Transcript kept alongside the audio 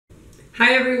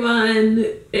Hi everyone!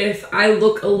 If I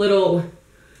look a little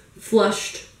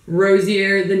flushed,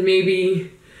 rosier than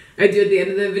maybe I do at the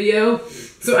end of the video.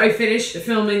 So I finished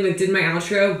filming, did my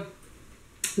outro,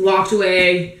 walked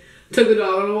away, took the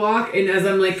dog on a walk, and as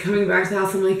I'm coming back to the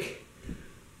house, I'm like,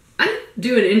 I didn't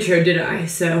do an intro, did I?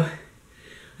 So,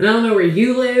 and I don't know where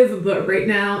you live, but right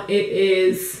now it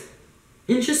is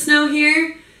inch of snow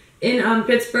here in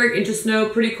Pittsburgh. Inch of snow,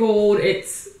 pretty cold.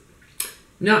 It's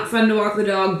not fun to walk the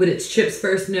dog, but it's Chip's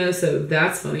first snow, so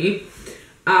that's funny.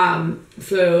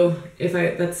 So if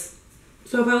I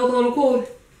look a little cold,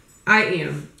 I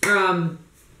am.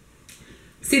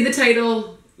 See the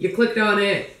title, you clicked on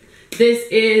it. This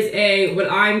is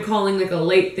what I'm calling a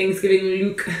late Thanksgiving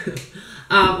look,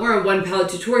 or a one palette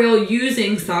tutorial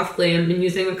using soft glam and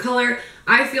using a color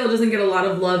I feel doesn't get a lot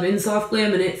of love in soft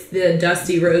glam, and it's the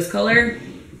Dusty Rose color,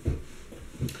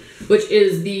 which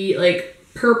is the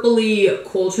purpley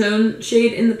cool tone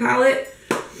shade in the palette.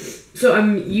 So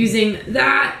I'm using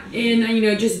that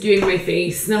and just doing my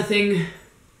face. Nothing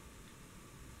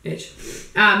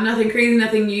crazy,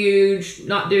 nothing huge,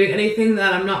 not doing anything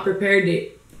that I'm not prepared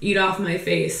to eat off my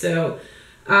face. So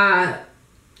I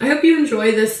hope you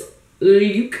enjoy this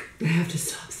look. I have to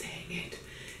stop saying it.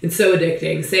 It's so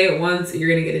addicting. Say it once, you're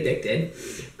gonna get addicted.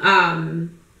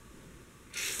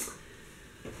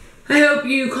 I hope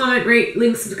you comment, rate,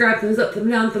 link, subscribe, thumbs up,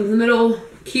 thumbs down, thumbs in the middle.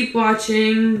 Keep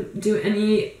watching. Do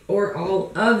any or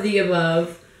all of the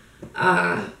above.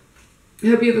 I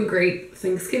hope you have a great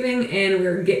Thanksgiving, and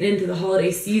we're getting into the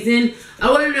holiday season.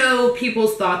 I want to know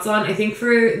people's thoughts on, I think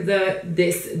for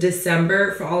this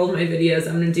December, for all of my videos,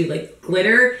 I'm going to do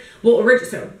glitter. Well,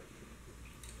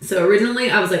 so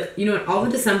originally I was like, you know what, all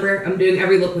of December, I'm doing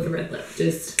every look with a red lip.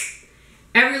 Just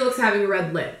every look's having a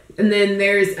red lip. And then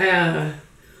there's a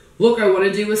look I want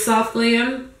to do with soft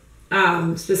glam.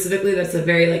 Specifically, that's a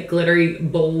very glittery,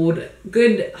 bold,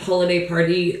 good holiday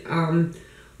party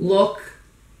look.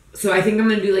 So I think I'm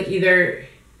gonna do either,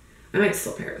 I might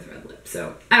still pair it with red lip.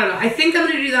 So I don't know. I think I'm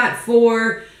gonna do that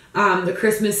for the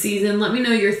Christmas season. Let me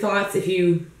know your thoughts if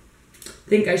you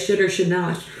think I should or should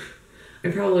not. I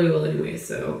probably will anyway.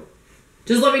 So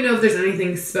just let me know if there's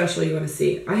anything special you want to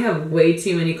see. I have way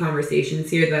too many conversations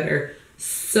here that are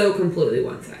so completely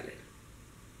one-sided.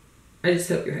 I just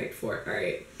hope you're hyped for it. All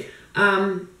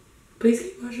right. Please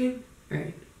keep watching. All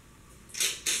right.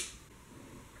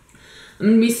 I'm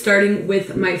going to be starting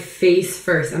with my face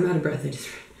first. I'm out of breath. I just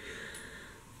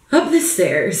ran up the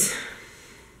stairs.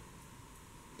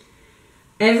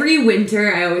 Every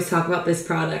winter, I always talk about this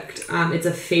product. It's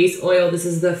a face oil. This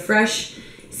is the Fresh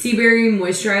Sea Berry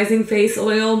Moisturizing Face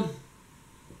Oil.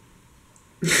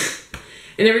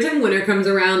 And every time winter comes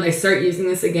around, I start using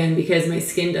this again because my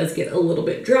skin does get a little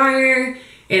bit drier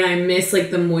and I miss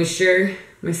the moisture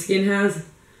my skin has,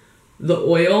 the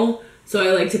oil. So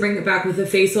I like to bring it back with a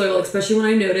face oil, especially when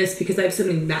I notice, because I have so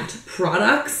many matte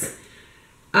products,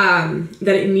 that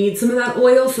it needs some of that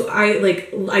oil. So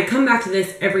I come back to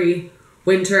this every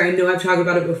winter. I know I've talked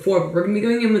about it before, but we're going to be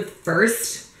going in with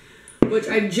First, which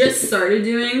I just started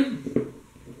doing.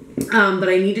 But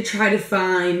I need to try to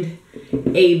find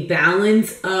a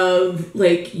balance of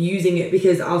using it,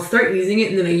 because I'll start using it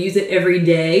and then I use it every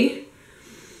day.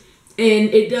 And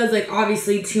it does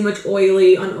obviously too much on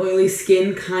oily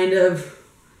skin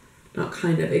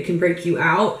it can break you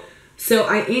out. So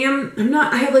I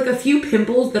have a few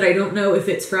pimples that I don't know if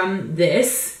it's from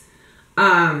this,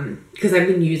 because I've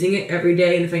been using it every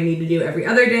day, and if I need to do every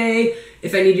other day,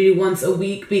 if I need to do once a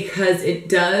week, because it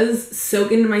does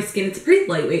soak into my skin. It's a pretty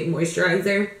lightweight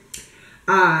moisturizer.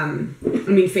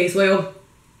 Face oil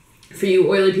for you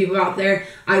oily people out there.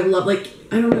 I love, I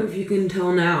don't know if you can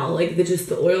tell now, just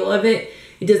the oil of it.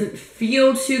 It doesn't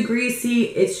feel too greasy.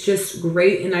 It's just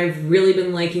great, and I've really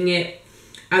been liking it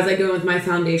as I go with my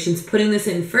foundations. Putting this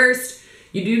in first,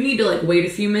 you do need to wait a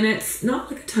few minutes,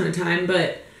 not a ton of time,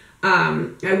 but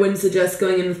I wouldn't suggest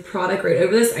going in with product right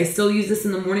over this. I still use this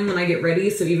in the morning when I get ready,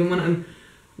 so even when I'm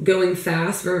going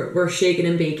fast, we're shaking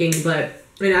and baking. But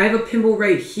I have a pimple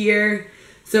right here,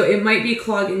 so it might be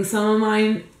clogging some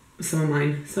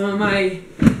of my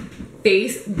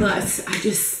face, but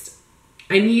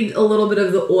I need a little bit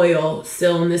of the oil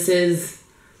still, and this is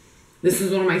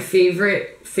one of my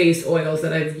favorite face oils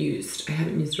that I've used. I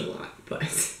haven't used it a lot, but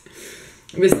this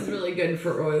is really good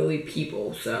for oily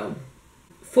people. So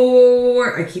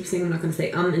I keep saying I'm not going to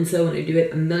say and so when I do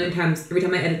it a million times, every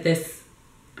time I edit this,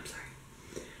 I'm sorry.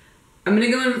 I'm going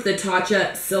to go in with the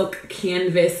Tatcha Silk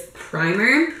Canvas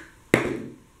Primer.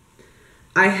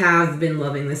 I have been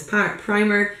loving this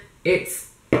primer.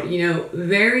 It's,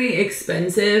 very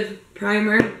expensive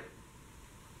primer,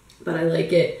 but I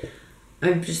like it.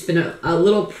 I've just been a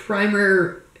little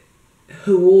primer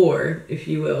whore, if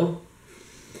you will.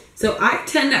 So I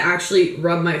tend to actually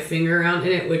rub my finger around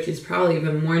in it, which is probably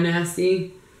even more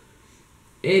nasty.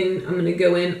 And I'm going to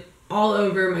go in all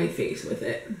over my face with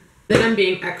it. Then I'm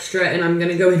being extra and I'm going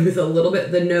to go in with a little bit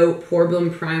of the No Problem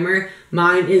Primer.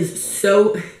 Mine is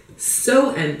so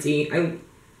empty. I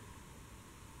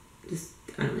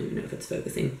don't even know if it's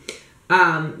focusing.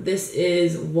 This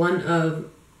is one of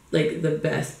like the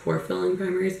best pore filling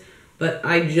primers, but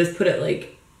I just put it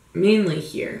like mainly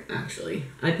here, actually.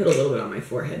 I put a little bit on my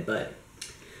forehead, but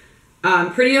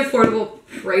pretty affordable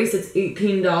price. It's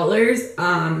 $18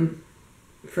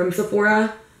 from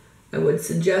Sephora. I would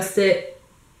suggest it.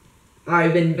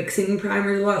 I've been mixing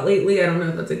primers a lot lately. I don't know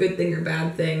if that's a good thing or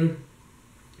bad thing.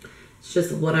 It's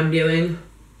just what I'm doing.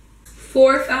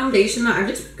 For foundation, I've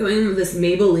just been going with this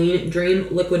Maybelline Dream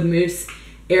Liquid Mousse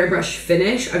Airbrush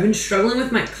Finish. I've been struggling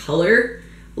with my color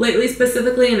lately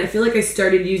specifically, and I feel like I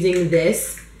started using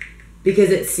this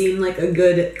because it seemed like a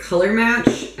good color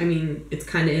match. I mean, it's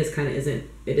kind of is, kind of isn't.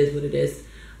 It is what it is.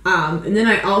 And then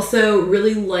I also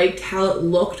really liked how it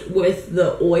looked with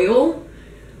the oil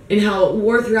and how it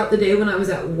wore throughout the day when I was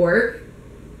at work.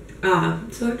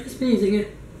 So I've just been using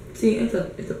it. See, it's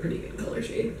a pretty good color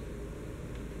shade.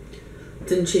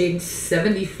 It's in shade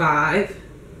 75.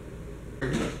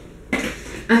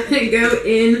 I'm gonna go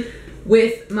in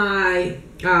with my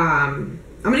I'm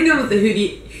gonna go with the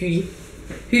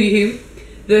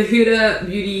the Huda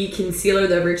Beauty Concealer,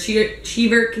 the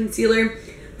Overachiever Concealer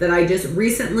that I just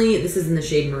recently, this is in the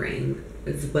shade Meringue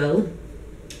as well.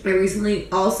 I recently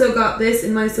also got this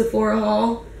in my Sephora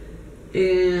haul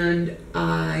and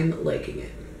I'm liking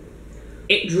it.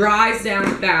 It dries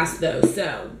down fast though,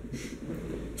 so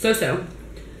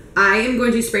I am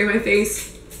going to spray my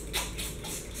face.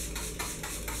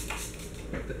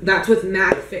 That's with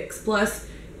MAC Fix Plus.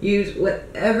 Use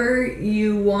whatever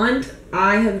you want.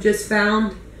 I have just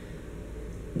found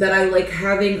that I like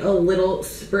having a little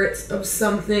spritz of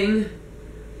something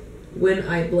when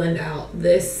I blend out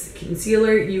this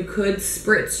concealer. You could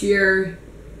spritz your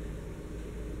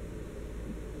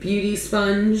beauty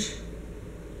sponge.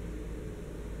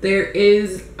 There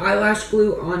is eyelash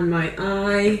glue on my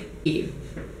eye.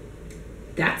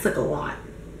 That's like a lot.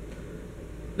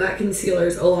 That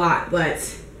concealer's a lot,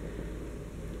 but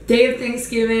day of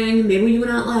Thanksgiving, maybe you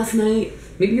went out last night,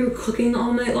 maybe you were cooking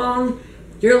all night long,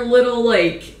 you're a little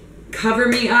like, cover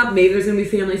me up, maybe there's gonna be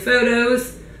family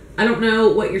photos, I don't know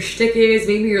what your shtick is,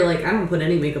 maybe you're like, I don't put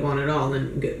any makeup on at all,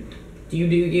 then good. You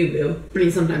do you, boo. I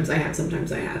mean, sometimes I have,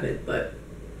 sometimes I haven't, but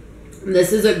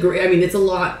this is a great, I mean, it's a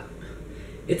lot,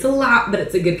 but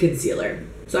it's a good concealer.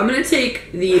 So I'm gonna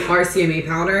take the RCMA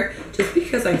powder, just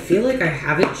because I feel like I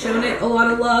haven't shown it a lot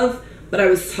of love, but I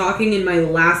was talking in my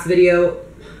last video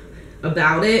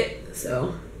about it,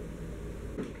 so.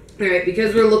 Alright,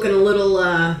 because we're looking a little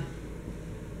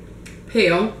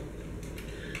pale,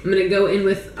 I'm gonna go in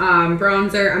with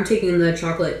bronzer. I'm taking the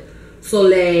Chocolate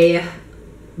Soleil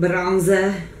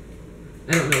bronzer.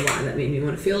 I don't know why that made me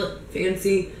want to feel it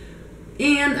fancy.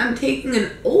 And I'm taking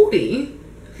an oldie,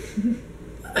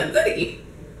 a goodie,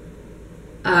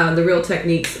 the Real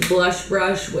Techniques blush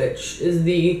brush, which is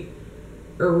the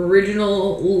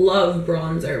original Love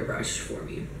bronzer brush for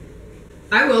me.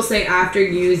 I will say, after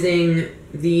using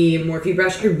the Morphe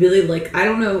brush, I really like, I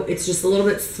don't know, it's just a little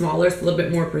bit smaller, it's a little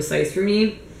bit more precise for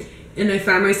me. And I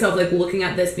find myself like looking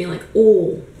at this being like,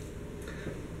 oh,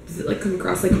 does it like come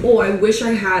across like, oh, I wish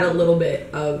I had a little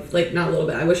bit of, like, not a little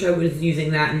bit, I wish I was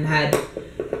using that and had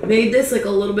made this like a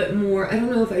little bit more, I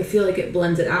don't know if I feel like it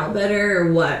blends it out better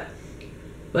or what.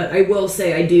 But I will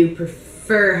say I do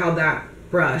prefer how that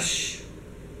brush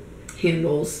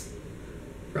handles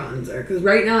bronzer. Because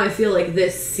right now I feel like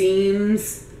this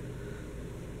seems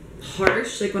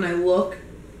harsh. Like when I look,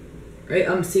 right,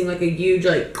 I'm seeing like a huge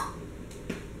like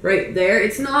right there.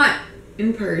 It's not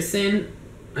in person.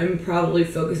 I'm probably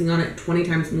focusing on it 20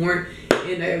 times more.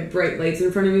 And I have bright lights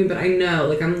in front of me. But I know,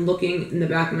 like I'm looking in the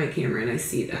back of my camera and I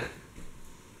see that.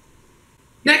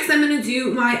 Next, I'm going to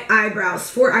do my eyebrows.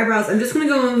 For eyebrows, I'm just going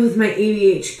to go in with my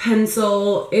ABH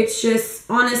pencil. It's just,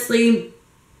 honestly,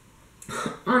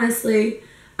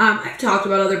 I've talked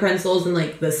about other pencils and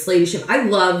like the Slady Ship.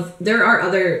 There are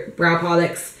other brow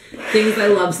products, things I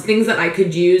love, things that I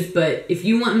could use, but if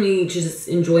you want me to just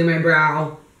enjoy my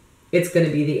brow, it's going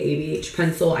to be the ABH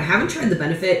pencil. I haven't tried the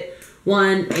Benefit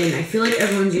one, and I feel like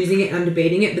everyone's using it, and I'm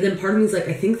debating it, but then part of me is like,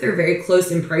 I think they're very close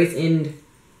in price, and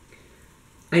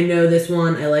I know this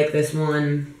one, I like this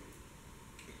one.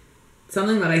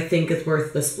 Something that I think is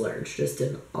worth the splurge, just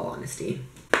in all honesty.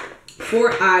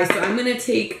 For eyes, so I'm going to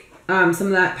take some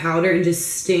of that powder and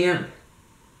just stamp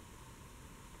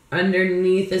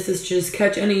underneath this is just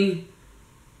catch any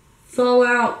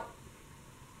fallout,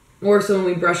 or so when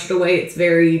we brush it away, it's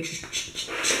very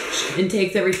and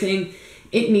takes everything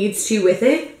it needs to with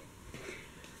it.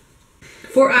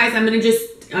 For eyes, I'm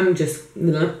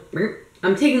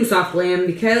taking soft glam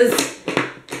because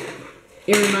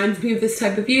it reminds me of this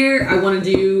type of year. I want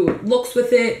to do looks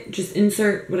with it. Just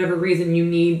insert whatever reason you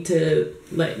need to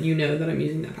let you know that I'm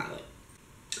using that palette.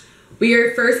 We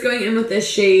are first going in with this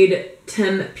shade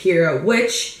Tempera,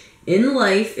 which in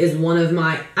life is one of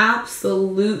my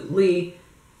absolutely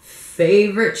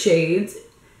favorite shades.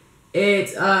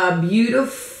 It's a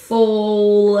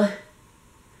beautiful,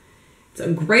 it's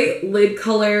a great lid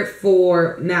color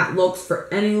for matte looks,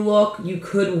 for any look. You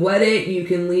could wet it, you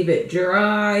can leave it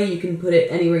dry, you can put it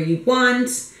anywhere you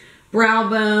want. Brow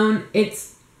bone,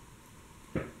 it's,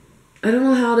 I don't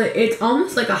know how to, it's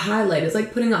almost like a highlight. It's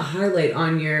like putting a highlight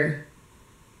on your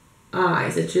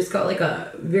eyes. It's just got like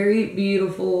a very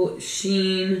beautiful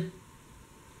sheen.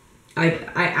 I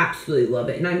absolutely love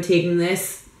it. And I'm taking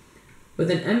this with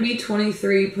an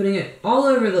MB23, putting it all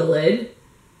over the lid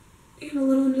and a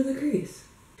little into the crease.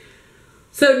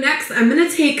 So next, I'm going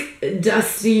to take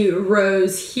Dusty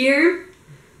Rose here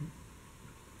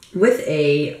with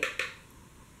a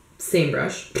same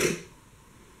brush.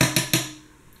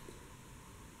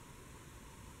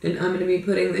 And I'm going to be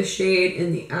putting the shade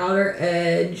in the outer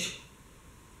edge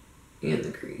and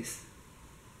the crease.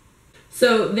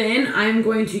 So then I'm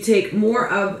going to take more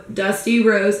of Dusty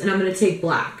Rose and I'm going to take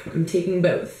black. I'm taking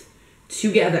both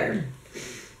together.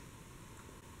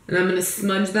 And I'm going to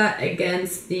smudge that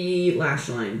against the lash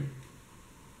line.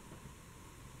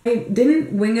 I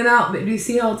didn't wing it out, but do you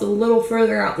see how it's a little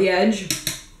further out the edge?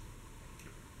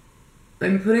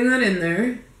 I'm putting that in there.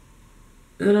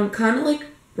 And then I'm kind of like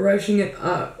brushing it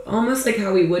up. Almost like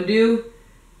how we would do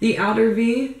the outer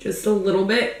V. Just a little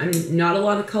bit. I mean, not a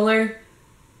lot of color.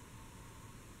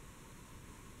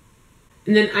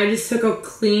 And then I just took a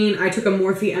clean, I took a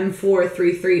Morphe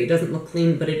M433. It doesn't look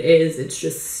clean, but it is. It's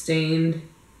just stained.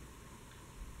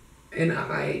 And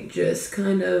I just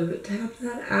kind of tap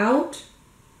that out.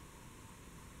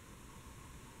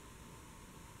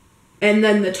 And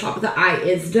then the top of the eye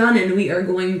is done, and we are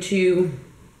going to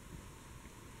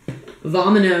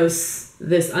Vominos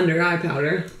this under eye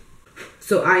powder.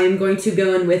 So I am going to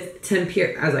go in with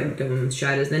Tempera, as I go in with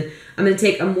shadows then. I'm going to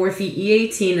take a Morphe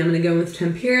E18, I'm going to go in with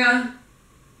Tempera.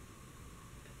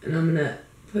 And I'm going to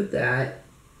put that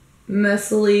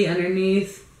messily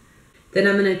underneath. Then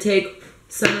I'm going to take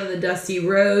some of the Dusty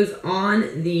Rose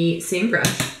on the same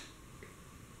brush.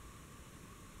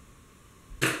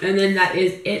 And then that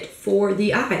is it for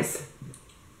the eyes.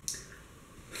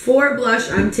 For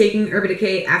blush, I'm taking Urban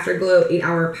Decay Afterglow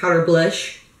 8-Hour Powder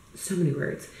Blush. So many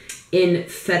words. In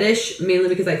Fetish, mainly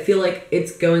because I feel like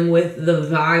it's going with the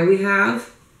vibe we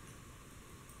have.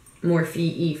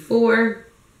 Morphe E4.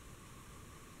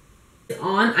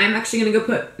 On, I'm actually going to go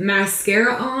put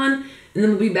mascara on, and then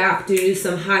we'll be back to do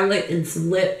some highlight and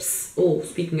some lips. Oh,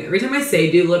 speaking of, every time I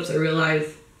say do lips, I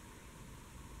realize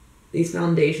these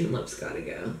foundation lips gotta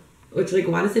go. Which, like,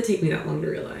 why does it take me that long to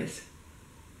realize?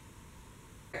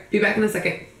 Be back in a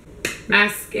second.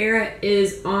 Mascara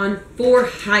is on for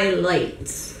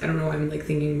highlights. I don't know why I'm, like,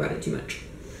 thinking about it too much.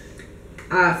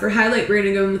 For highlight, we're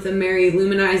gonna go in with the Mary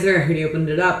Luminizer. I already opened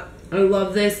it up. I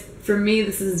love this. For me,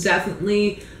 this is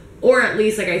definitely, or at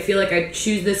least, like, I feel like I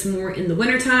choose this more in the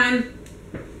wintertime,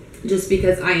 just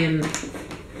because I am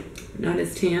not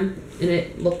as tan, and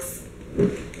it looks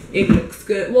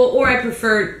good. Well, or I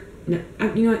prefer, no,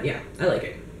 you know what, yeah, I like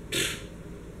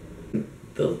it.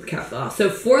 The cap fell off.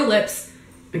 So for lips,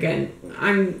 again,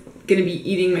 I'm gonna be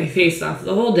eating my face off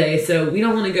the whole day, so we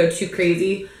don't wanna go too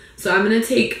crazy. So I'm gonna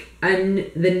take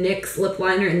the NYX lip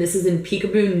liner, and this is in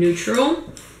Peekaboo Neutral.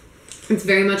 It's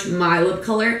very much my lip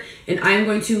color, and I'm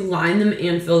going to line them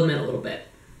and fill them in a little bit.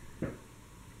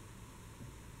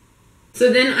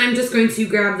 So then I'm just going to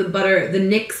grab the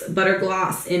NYX Butter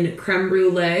Gloss in Creme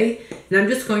Brulee, and I'm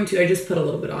just going to, I just put a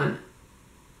little bit on.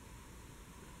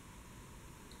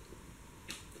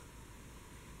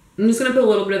 I'm just going to put a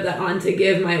little bit of that on to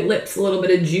give my lips a little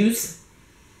bit of juice,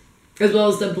 as well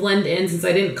as to blend in, since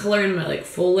I didn't color in my like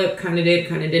full lip, kind of did,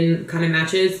 kind of didn't, kind of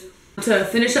matches. To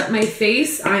finish up my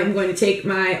face, I'm going to take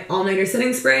my All Nighter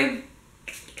Setting Spray.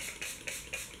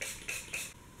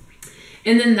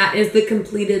 And then that is the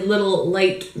completed little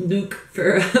light look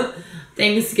for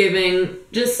Thanksgiving.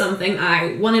 Just something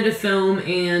I wanted to film,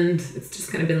 and it's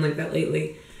just kind of been like that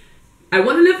lately. I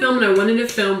wanted to film, and I wanted to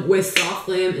film with Soft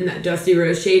Glam in that Dusty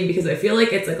Rose shade, because I feel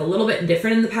like it's like a little bit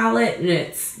different in the palette, and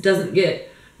it doesn't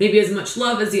get maybe as much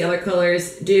love as the other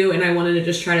colors do, and I wanted to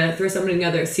just try to throw something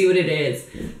together, see what it is.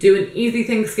 Do an easy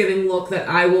Thanksgiving look that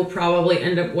I will probably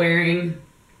end up wearing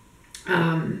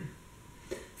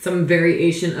some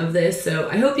variation of this. So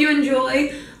I hope you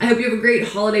enjoy. I hope you have a great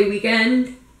holiday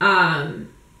weekend. And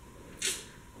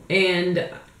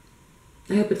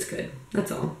I hope it's good.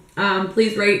 That's all.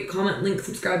 Please rate, comment, link,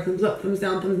 subscribe, thumbs up, thumbs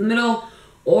down, thumbs in the middle.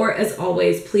 Or as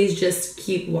always, please just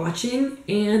keep watching,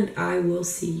 and I will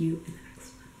see you in the